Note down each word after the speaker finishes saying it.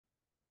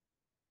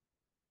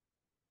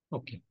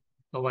Okay.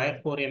 A wire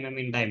 4 mm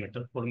in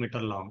diameter, 4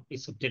 meter long,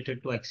 is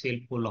subjected to axial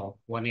pull of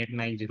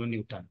 1890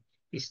 Newton,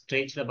 is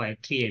stretched by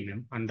 3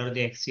 mm under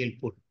the axial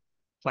pull.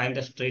 Find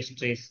the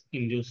stress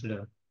induced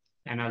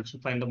and also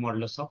find the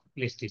modulus of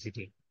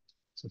elasticity.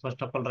 So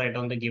first of all, write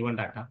down the given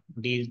data.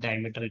 D is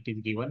diameter, it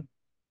is given,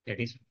 that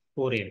is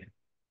 4 mm.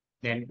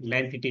 Then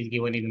length it is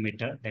given in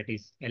meter, that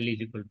is L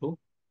is equal to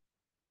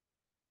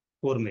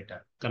 4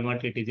 meter.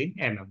 Convert it is in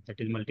mm, that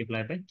is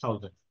multiplied by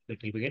 1000. So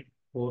it will get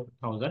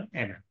 4000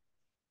 mm.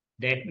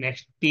 Then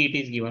next P it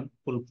is given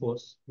full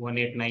force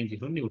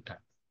 1890 Newton.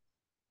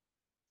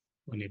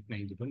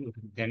 1890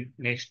 Newton. Then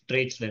next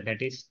stretch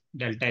that is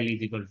delta L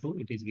is equal to,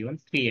 it is given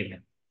 3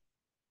 mm.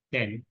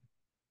 Then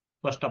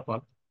first of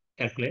all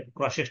calculate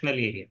cross sectional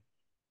area.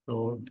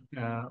 So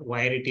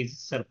wire it is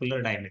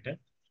circular diameter.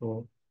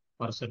 So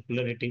for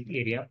circular it is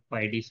area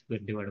pi d square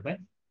divided by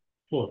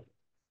 4.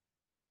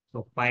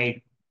 So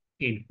pi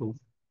into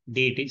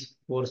d it is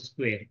 4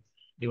 square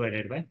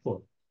divided by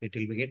 4. It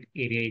will be get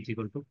area is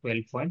equal to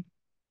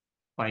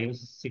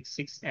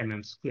 12.566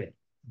 mm square.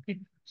 Okay.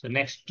 So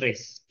next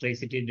stress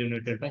it is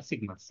denoted by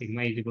sigma.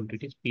 Sigma is equal to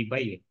it is P by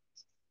A.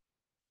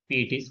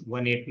 P it is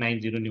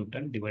 1890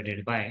 Newton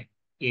divided by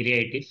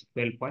area it is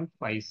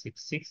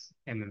 12.566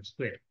 mm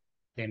square.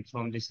 Then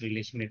from this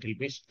relation it will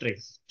be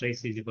stress.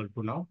 Stress is equal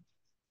to now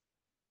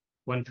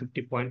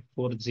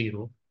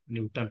 150.40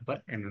 Newton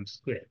per mm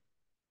square.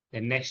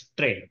 Then next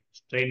strain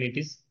it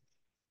is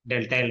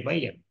delta L by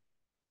L.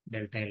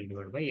 Delta L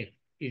divided by L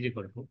is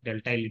equal to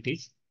delta L it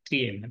is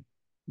 3 mm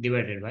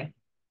divided by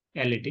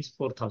L it is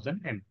 4000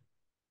 mm.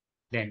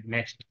 Then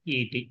next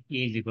E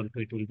is equal to,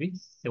 it will be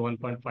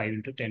 7.5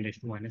 into 10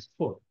 raised to minus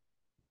 4.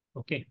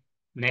 Okay.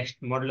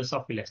 Next modulus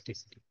of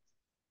elasticity.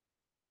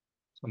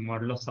 So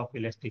modulus of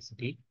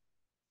elasticity,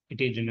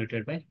 it is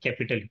denoted by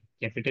capital E.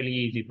 Capital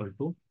E is equal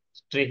to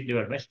stress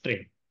divided by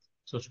strain.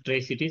 So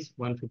stress it is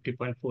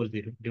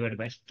 150.40 divided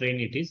by strain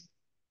it is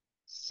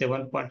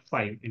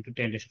 7.5 into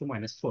 10 raised to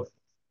minus 4.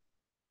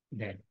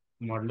 Then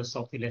modulus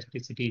of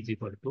elasticity is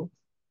equal to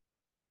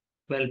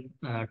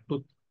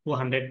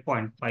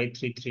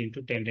 200.533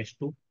 into 10 raised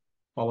to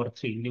power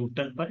 3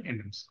 Newton per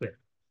mm square.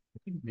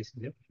 Okay, this is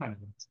the final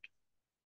answer.